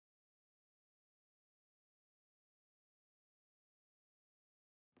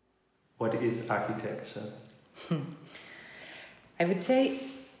what is architecture? I would say,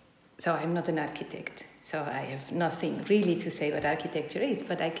 so I'm not an architect, so I have nothing really to say what architecture is,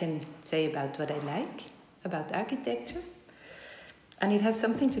 but I can say about what I like about architecture. And it has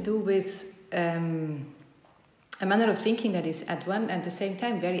something to do with a manner of thinking that is at one and at the same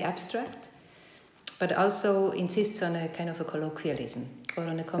time very abstract, but also insists on a kind of a colloquialism or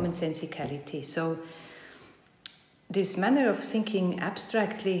on a commonsensicality. So this manner of thinking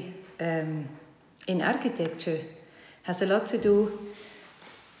abstractly in architecture has a lot to do,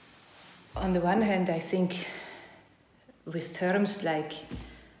 on the one hand, I think, with terms like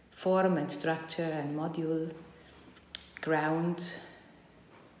form and structure and module, ground,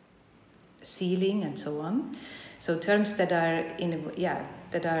 ceiling, and so on. So terms that are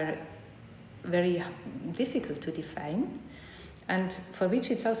that are very difficult to define, and for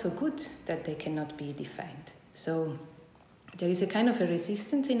which it's also good that they cannot be defined. So there is a kind of a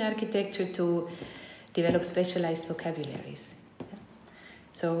resistance in architecture to develop specialized vocabularies.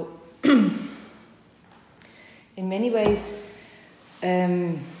 So in many ways,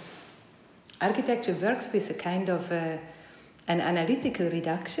 architecture works with a kind of an analytical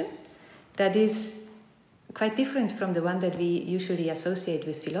reduction that is quite different from the one that we usually associate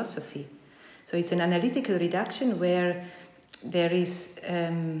with philosophy. So it's an analytical reduction where there is,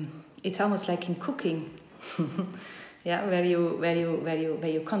 it's almost like in cooking, yeah, where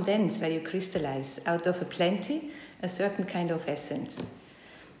you condense, where you crystallize out of a plenty a certain kind of essence.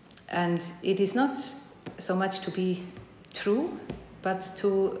 And it is not so much to be true, but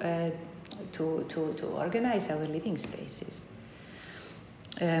to organize our living spaces.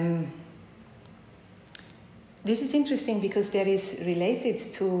 This is interesting because there is related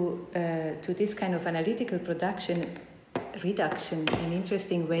to this kind of analytical reduction, an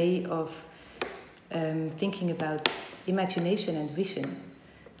interesting way of thinking about imagination and vision.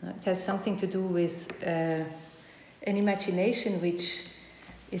 It has something to do with an imagination which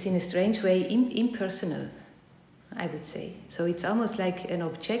is in a strange way impersonal, I would say. So it's almost like an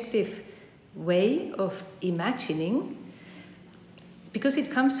objective way of imagining because it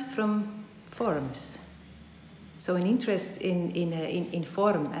comes from forms. So an interest in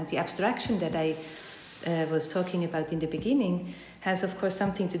form, and the abstraction that I was talking about in the beginning has of course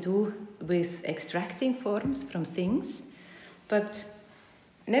something to do with extracting forms from things, but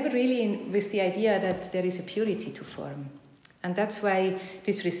never really with the idea that there is a purity to form. And that's why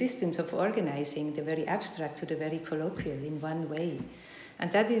this resistance of organizing the very abstract to the very colloquial in one way.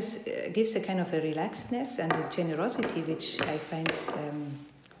 And that gives a kind of a relaxedness and a generosity which I find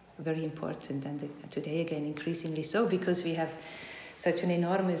very important, and today again increasingly so, because we have such an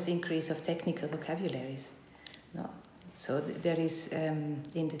enormous increase of technical vocabularies. No? So there is, in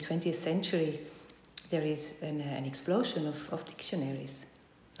the 20th century, there is an explosion of dictionaries.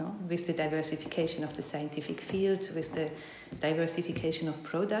 No? With the diversification of the scientific fields, with the diversification of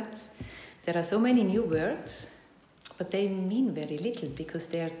products, there are so many new words, but they mean very little because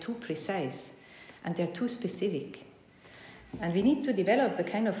they are too precise and they're too specific. And we need to develop a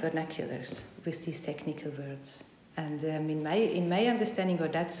kind of vernaculars with these technical words. And in my understanding, or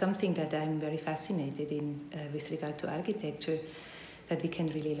that's something that I'm very fascinated in with regard to architecture, that we can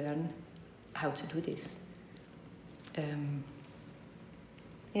really learn how to do this.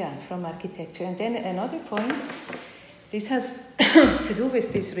 From architecture. And then another point, this has to do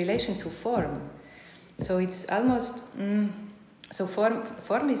with this relation to form. So it's almost, so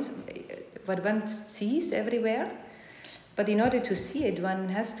form is what one sees everywhere, but in order to see it, one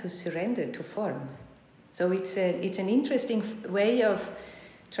has to surrender to form. So it's an interesting way of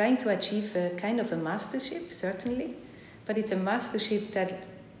trying to achieve a kind of a mastership, certainly, but it's a mastership that,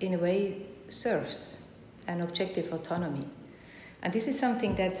 in a way, serves an objective autonomy. And this is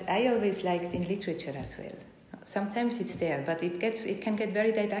something that I always liked in literature as well. Sometimes it's there, but it can get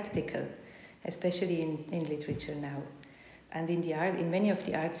very didactical, especially in literature now, and in the art, in many of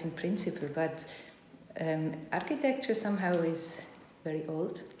the arts in principle. But architecture somehow is very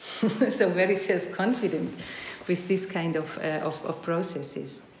old, so very self-confident with this kind of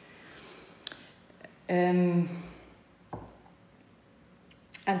processes. And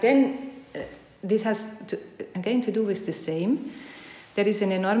then this has again to do with the same. There is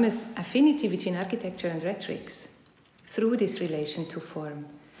an enormous affinity between architecture and rhetorics through this relation to form.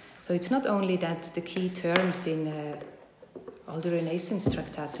 So it's not only that the key terms in all the Renaissance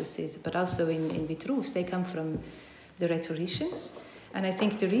tractatuses, but also in Vitruvius, they come from the rhetoricians. And I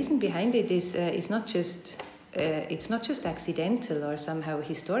think the reason behind it is not just it's not just accidental or somehow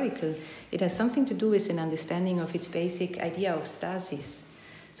historical. It has something to do with an understanding of its basic idea of stasis.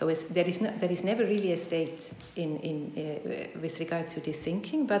 So there is never really a state with regard to this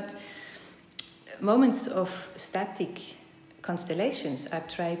thinking, but moments of static constellations are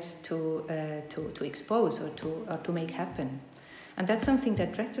tried to expose or to make happen. And that's something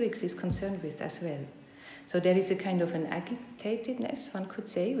that rhetoric is concerned with as well. So there is a kind of an agitatedness, one could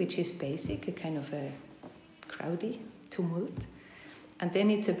say, which is basic, a kind of a crowdy tumult. And then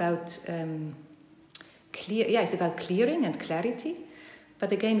it's about it's about clearing and clarity,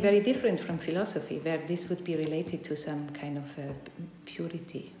 but again very different from philosophy, where this would be related to some kind of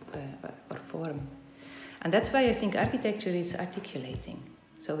purity or form. And that's why I think architecture is articulating.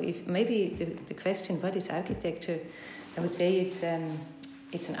 So if maybe the question, what is architecture? I would say it's an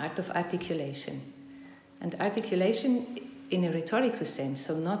art of articulation. And articulation in a rhetorical sense,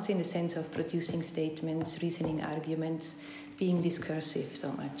 so not in the sense of producing statements, reasoning arguments, being discursive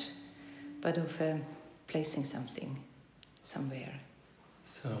so much, but of placing something somewhere.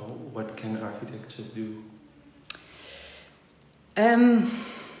 So what can architecture do?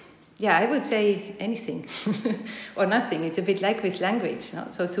 I would say anything or nothing. It's a bit like with language.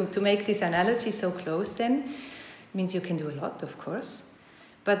 No? So to make this analogy so close then means you can do a lot, of course.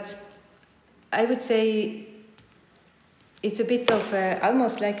 But I would say it's a bit of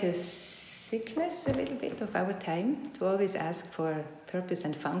almost like a sickness, a little bit, of our time, to always ask for purpose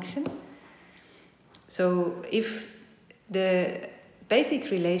and function. So if the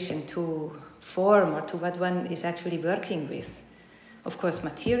basic relation to form or to what one is actually working with, of course,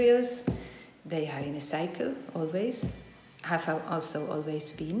 materials, they are in a cycle always, have also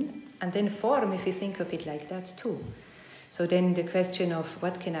always been. And then form, if you think of it like that too. So then the question of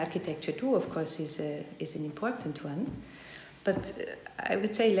what can architecture do, of course, is an important one. But I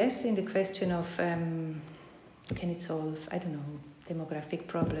would say less in the question of can it solve, I don't know, demographic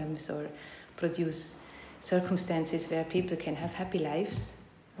problems or produce circumstances where people can have happy lives.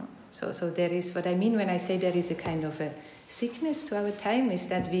 So there is, what I mean when I say there is a kind of a sickness to our time is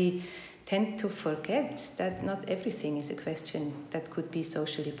that we tend to forget that not everything is a question that could be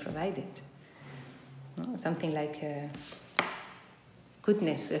socially provided. Something like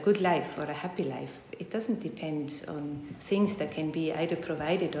goodness, a good life or a happy life, it doesn't depend on things that can be either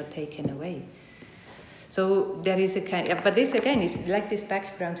provided or taken away. So there is a kind, but this again is like this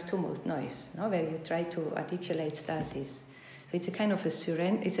background tumult noise, no? Where you try to articulate stasis. So it's a kind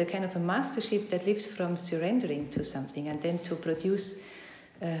of a mastership that lives from surrendering to something and then to produce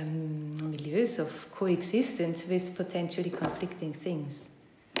milieus of coexistence with potentially conflicting things.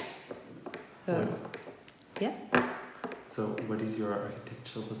 Yeah. So what is your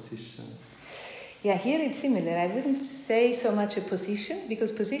architectural position? Yeah, here it's similar. I wouldn't say so much a position,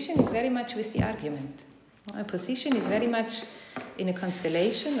 because position is very much with the argument. A position is very much in a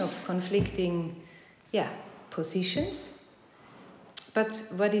constellation of conflicting, positions. But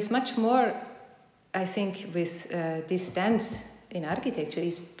what is much more, I think, with this stance in architecture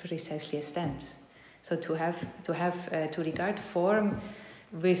is precisely a stance. So to regard form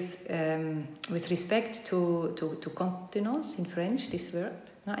with respect to Kontenance in French, this word,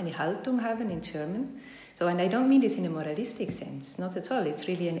 no? Eine Haltung haben in German. So, and I don't mean this in a moralistic sense, not at all. It's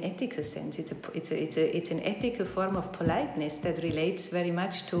really an ethical sense. It's an ethical form of politeness that relates very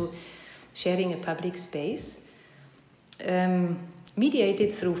much to sharing a public space,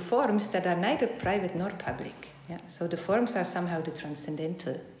 mediated through forms that are neither private nor public. Yeah? So the forms are somehow the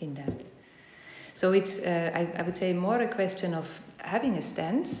transcendental in that. So it's, I would say, more a question of having a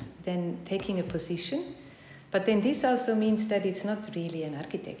stance than taking a position. But then this also means that it's not really an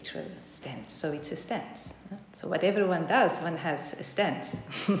architectural stance. So it's a stance. So whatever one does, one has a stance.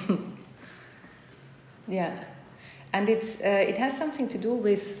 Yeah. And it has something to do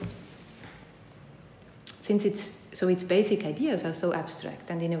with, since its basic ideas are so abstract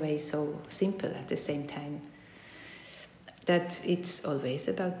and in a way so simple at the same time, that it's always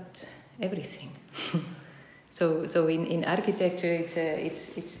about everything. So in architecture,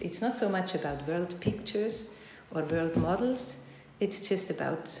 it's not so much about world pictures or world models. It's just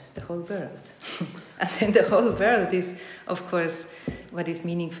about the whole world. And then the whole world is, of course, what is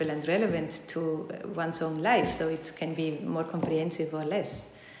meaningful and relevant to one's own life. So it can be more comprehensive or less.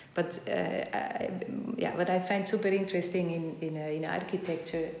 But what I find super interesting in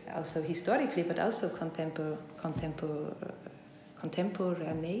architecture, also historically, but also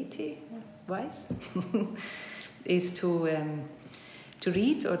contemporaneity-wise, is to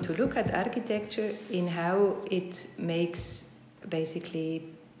read or to look at architecture in how it makes basically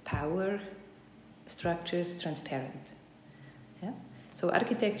power structures transparent. Yeah? So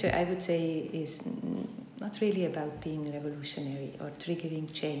architecture, I would say, is not really about being revolutionary or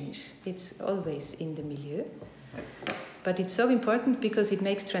triggering change. It's always in the milieu. But it's so important because it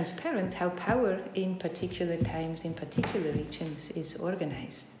makes transparent how power in particular times, in particular regions, is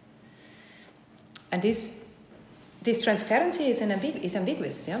organized. And this transparency is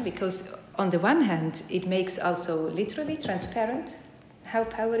ambiguous, yeah? Because on the one hand, it makes also literally transparent how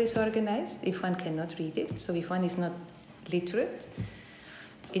power is organized if one cannot read it. So if one is not literate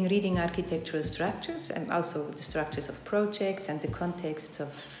in reading architectural structures, and also the structures of projects and the contexts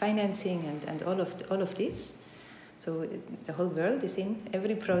of financing and all of this. So the whole world is in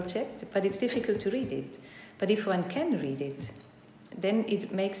every project, but it's difficult to read it. But if one can read it, then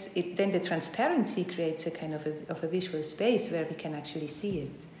then the transparency creates a kind of a visual space where we can actually see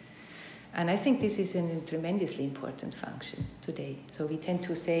it. And I think this is a tremendously important function today. So we tend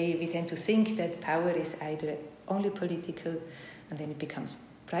to think that power is either only political, and then it becomes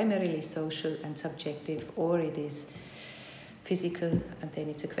primarily social and subjective, or it is physical, and then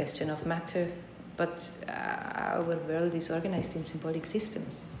it's a question of matter. But our world is organized in symbolic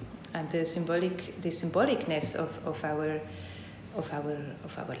systems, and the symbolicness of our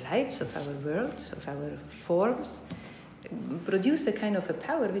lives, of our worlds, of our forms, produce a kind of a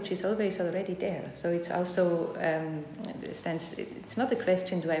power which is always already there. So it's also, it's not a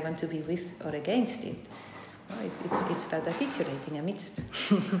question, do I want to be with or against it? No, it's about articulating amidst.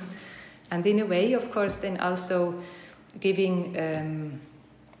 And in a way, of course, then also giving,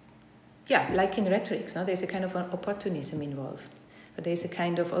 like in rhetorics, no? There's a kind of an opportunism involved. But there's a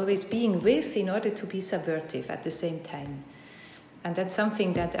kind of always being with in order to be subversive at the same time. And that's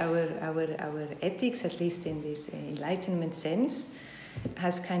something that our ethics, at least in this Enlightenment sense,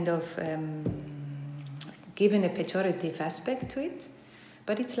 has kind of given a pejorative aspect to it.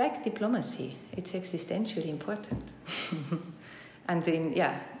 But it's like diplomacy. It's existentially important. And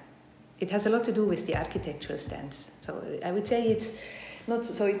it has a lot to do with the architectural stance. So I would say it's not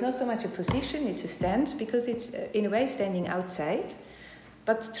so much a position, it's a stance, because it's in a way standing outside,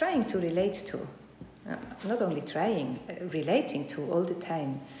 but trying to relate to. Not only trying, relating to all the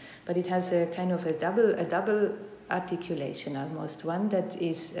time, but it has a kind of a double articulation almost. One that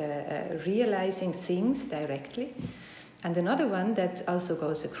is realizing things directly, and another one that also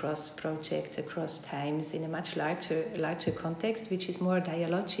goes across projects, across times, in a much larger context, which is more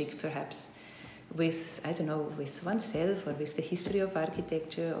dialogic perhaps, with oneself, or with the history of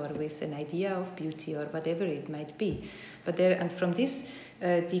architecture, or with an idea of beauty, or whatever it might be. But from this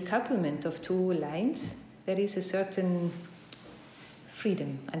decouplement of two lines, there is a certain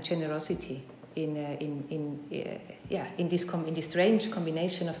freedom and generosity in this strange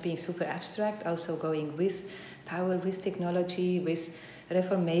combination of being super abstract, also going with power, with technology, with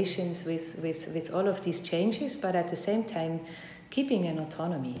reformations, with all of these changes, but at the same time keeping an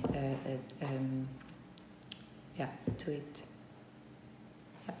autonomy to it.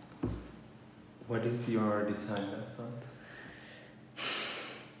 Yeah. What is your design method?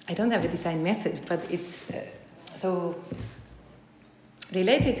 I don't have a design method, but it's so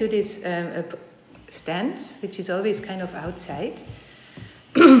related to this stance, which is always kind of outside.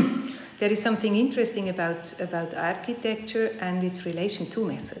 There is something interesting about architecture and its relation to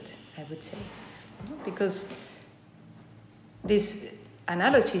method, I would say, because these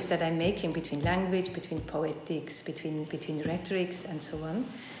analogies that I'm making between language, between poetics, between rhetorics, and so on,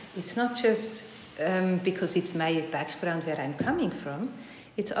 it's not just because it's my background where I'm coming from.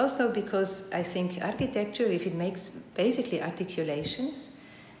 It's also because I think architecture, if it makes basically articulations,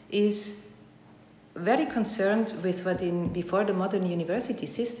 is very concerned with what before the modern university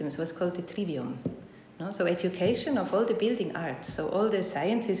systems was called the trivium. No? So education of all the building arts. So all the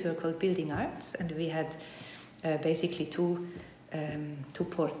sciences were called building arts, and we had basically two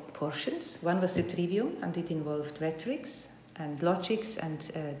portions. One was the trivium, and it involved rhetorics and logics and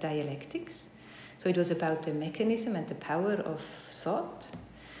dialectics. So it was about the mechanism and the power of thought.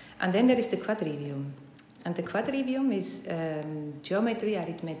 And then there is the quadrivium. And the quadrivium is geometry,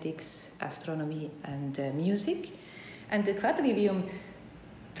 arithmetics, astronomy, and music. And the quadrivium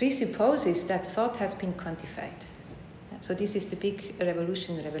presupposes that thought has been quantified. So this is the big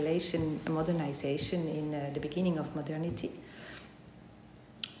revelation, modernization in the beginning of modernity.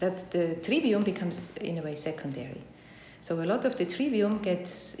 That the trivium becomes, in a way, secondary. So a lot of the trivium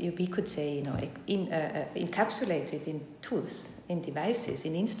gets, we could say, encapsulated in tools, in devices,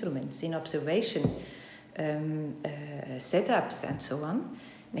 in instruments, in observation, setups, and so on,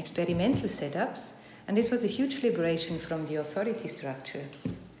 in experimental setups. And this was a huge liberation from the authority structure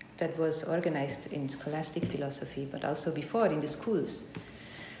that was organized in scholastic philosophy, but also before in the schools.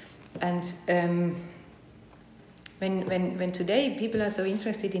 And when today people are so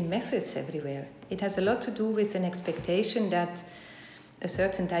interested in methods everywhere, it has a lot to do with an expectation that a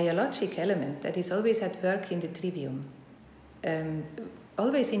certain dialogic element that is always at work in the trivium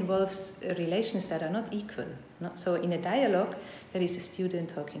always involves relations that are not equal. No? So in a dialogue, there is a student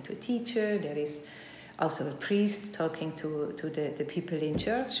talking to a teacher, there is also a priest talking to the people in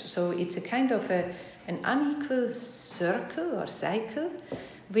church. So it's a kind of an unequal circle or cycle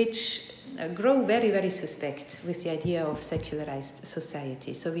which grow very, very suspect with the idea of secularized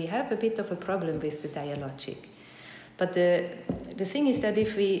society. So we have a bit of a problem with the dialogic. But the thing is that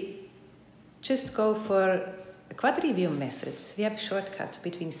if we just go for quadrivium methods, we have a shortcut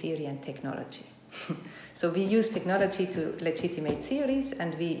between theory and technology. So we use technology to legitimate theories,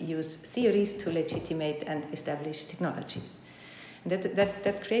 and we use theories to legitimate and establish technologies. And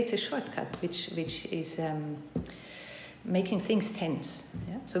that creates a shortcut, which is making things tense.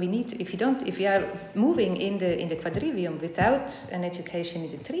 Yeah? So we need, if we are moving in the quadrivium without an education in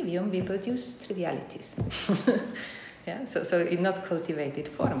the trivium, we produce trivialities. Yeah? So in not cultivated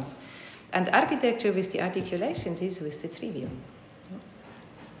forms. And architecture with the articulations is with the trivium.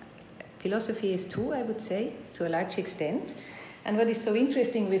 Philosophy is too, I would say, to a large extent. And what is so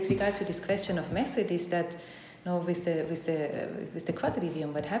interesting with regard to this question of method is that, with the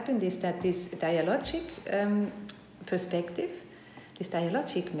quadrivium, what happened is that this dialogic perspective, this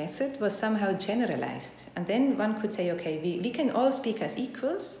dialogic method, was somehow generalized. And then one could say, okay, we can all speak as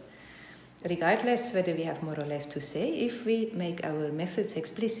equals, regardless whether we have more or less to say, if we make our methods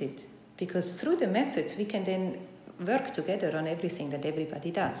explicit. Because through the methods, we can then work together on everything that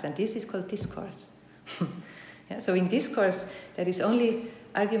everybody does. And this is called discourse. Yeah, so in discourse, there is only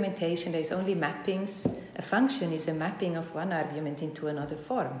argumentation, there is only mappings. A function is a mapping of one argument into another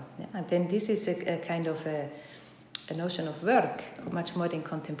form. Yeah? And then this is a kind of a notion of work, much more than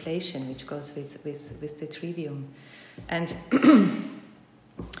contemplation, which goes with the trivium. And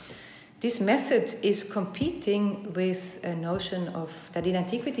this method is competing with a notion that in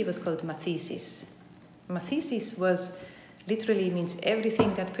antiquity was called mathesis. Mathesis literally means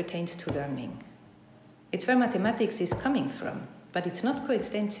everything that pertains to learning. It's where mathematics is coming from, but it's not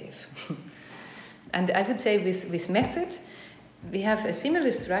coextensive. And I would say with method, we have a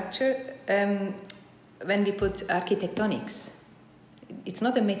similar structure when we put architectonics. It's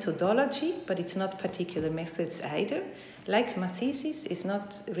not a methodology, but it's not particular methods either. Like mathesis is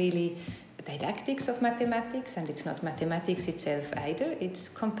not really didactics of mathematics, and it's not mathematics itself either. It's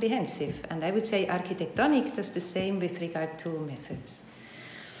comprehensive. And I would say architectonic does the same with regard to methods.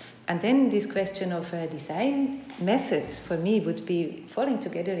 And then this question of design methods, for me, would be falling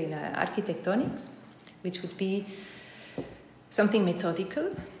together in architectonics, which would be something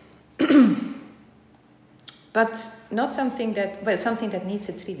methodical, but not something that needs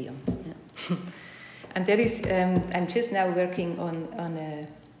a trivium. Yeah. And there is, I'm just now working on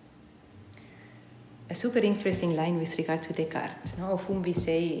a super interesting line with regard to Descartes, of whom we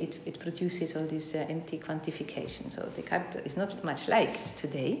say it produces all this empty quantification. So Descartes is not much liked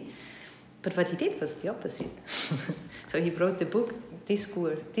today, but what he did was the opposite. So he wrote the book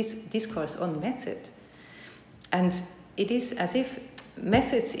Discourse on Method, and it is as if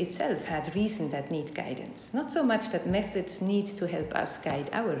methods itself had reason that need guidance, not so much that methods need to help us guide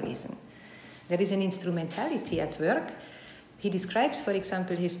our reason. There is an instrumentality at work. He describes, for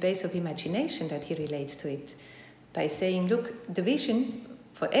example, his space of imagination that he relates to it by saying, look, the vision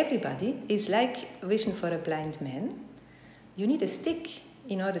for everybody is like vision for a blind man. You need a stick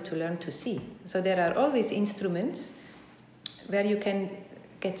in order to learn to see. So there are always instruments where you can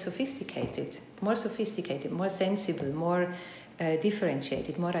get sophisticated, more sensible, more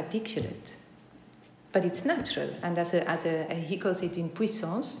differentiated, more articulate. But it's natural, and he calls it une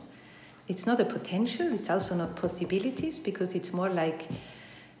puissance. It's not a potential, it's also not possibilities, because it's more like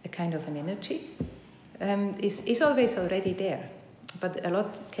a kind of an energy. Is always already there, but a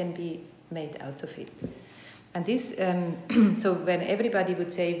lot can be made out of it. And this, so when everybody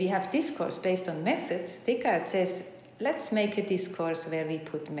would say we have discourse based on methods, Descartes says, let's make a discourse where we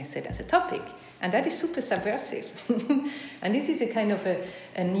put method as a topic. And that is super subversive. And this is a kind of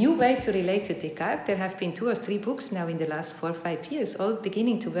a new way to relate to Descartes. There have been 2 or 3 books now in the last 4 or 5 years, all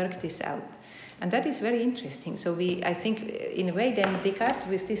beginning to work this out. And that is very interesting. So I think, in a way, then Descartes,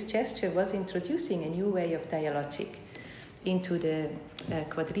 with this gesture, was introducing a new way of dialogic into the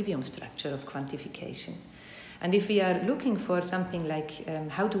quadrivium structure of quantification. And if we are looking for something like,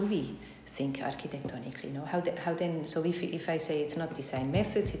 how do we think architectonically? How then? So if I say it's not design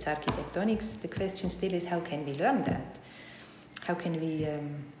methods, it's architectonics, the question still is, how can we learn that? How can we?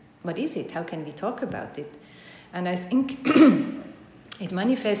 What is it? How can we talk about it? And I think it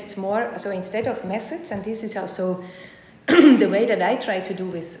manifests more. So instead of methods, and this is also the way that I try to do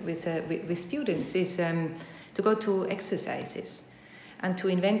with students, is to go to exercises and to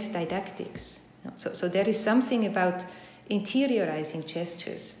invent didactics. So there is something about interiorizing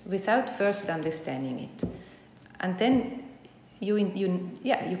gestures without first understanding it. And then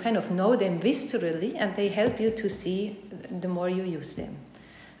you kind of know them viscerally, and they help you to see the more you use them.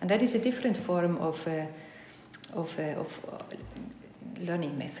 And that is a different form of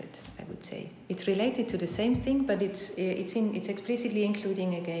learning method, I would say. It's related to the same thing, but it's explicitly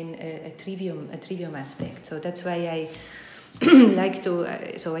including again a trivium aspect. So that's why I like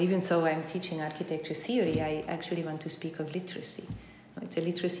to. So even though I'm teaching architecture theory, I actually want to speak of literacy. It's a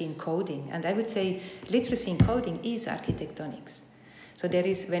literacy in coding, and I would say literacy in coding is architectonics. So there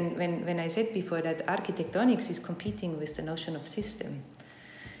is when I said before that architectonics is competing with the notion of system.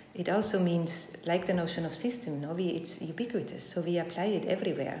 It also means, like the notion of system, it's ubiquitous, so we apply it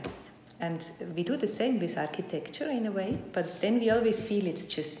everywhere. And we do the same with architecture in a way, but then we always feel it's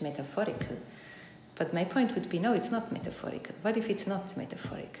just metaphorical. But my point would be, no, it's not metaphorical. What if it's not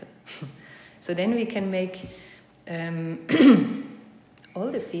metaphorical? So then we can make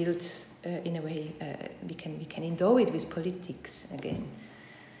all the fields, in a way, we can endow it with politics again.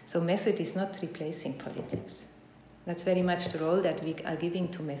 So method is not replacing politics. That's very much the role that we are giving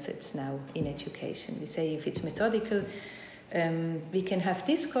to methods now in education. We say if it's methodical, we can have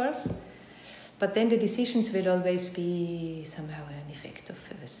discourse, but then the decisions will always be somehow an effect of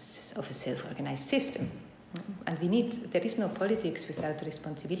a self-organized system. And there is no politics without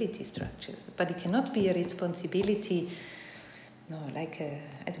responsibility structures. But it cannot be a responsibility, like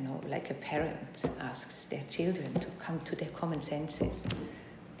a parent asks their children to come to their common senses.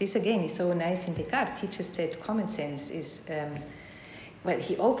 This again is so nice in Descartes. He just said common sense is,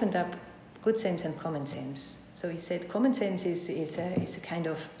 he opened up good sense and common sense. So he said common sense is a kind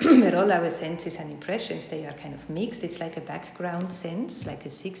of, where all our senses and impressions, they are kind of mixed. It's like a background sense, like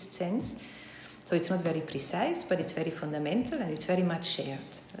a sixth sense. So it's not very precise, but it's very fundamental and it's very much shared.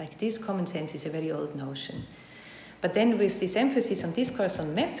 Like this common sense is a very old notion. But then with this emphasis on discourse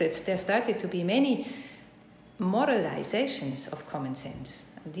on methods, there started to be many moralizations of common sense.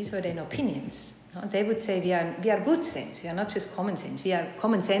 And these were then opinions. They would say we are good sense. We are not just common sense. We are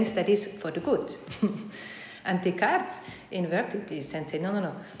common sense that is for the good. And Descartes inverted this and said,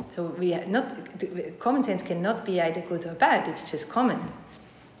 no. So we are not. Common sense cannot be either good or bad. It's just common.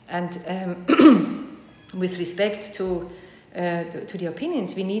 And with respect to the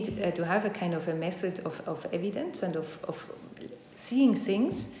opinions, we need to have a kind of a method of evidence and of seeing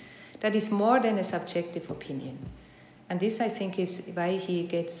things that is more than a subjective opinion. And this, I think, is why he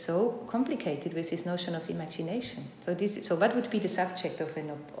gets so complicated with this notion of imagination. So what would be the subject of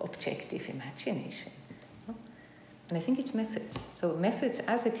an objective imagination? And I think it's methods. So methods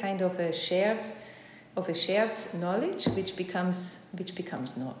as a kind of a shared knowledge, which becomes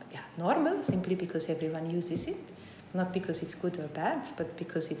normal, simply because everyone uses it, not because it's good or bad, but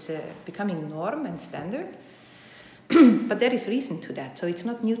because it's becoming norm and standard. But there is reason to that, so it's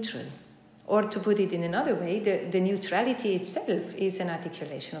not neutral. Or to put it in another way, the neutrality itself is an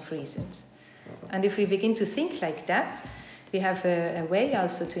articulation of reasons. And if we begin to think like that, we have a way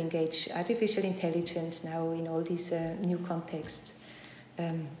also to engage artificial intelligence now in all these new contexts.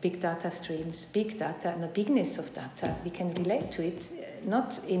 Big data streams, big data, and the bigness of data, we can relate to it,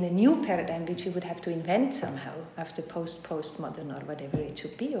 not in a new paradigm which we would have to invent somehow after postmodern or whatever it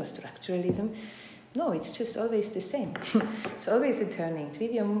should be, or structuralism. No, it's just always the same. It's always a turning.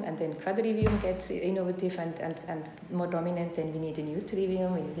 Trivium and then quadrivium gets innovative and more dominant. Then we need a new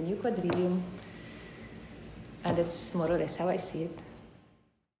trivium, we need a new quadrivium. And that's more or less how I see it.